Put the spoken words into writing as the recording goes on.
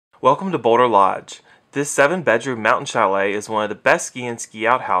Welcome to Boulder Lodge. This 7-bedroom mountain chalet is one of the best ski and ski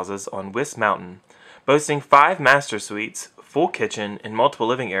out houses on Wisp Mountain. Boasting 5 master suites, full kitchen, and multiple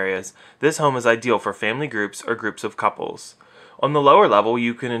living areas, this home is ideal for family groups or groups of couples. On the lower level,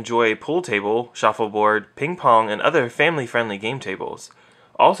 you can enjoy a pool table, shuffleboard, ping pong, and other family-friendly game tables.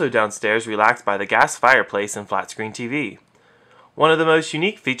 Also downstairs, relax by the gas fireplace and flat-screen TV. One of the most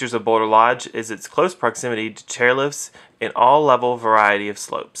unique features of Boulder Lodge is its close proximity to chairlifts in all level variety of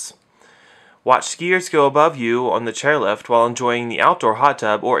slopes. Watch skiers go above you on the chairlift while enjoying the outdoor hot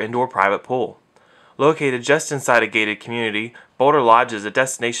tub or indoor private pool. Located just inside a gated community, Boulder Lodge is a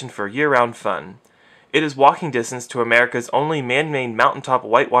destination for year-round fun. It is walking distance to America's only man-made mountaintop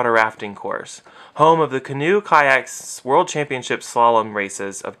whitewater rafting course, home of the Canoe Kayaks World Championship Slalom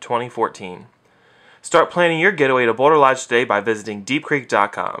races of 2014. Start planning your getaway to Boulder Lodge today by visiting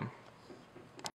deepcreek.com.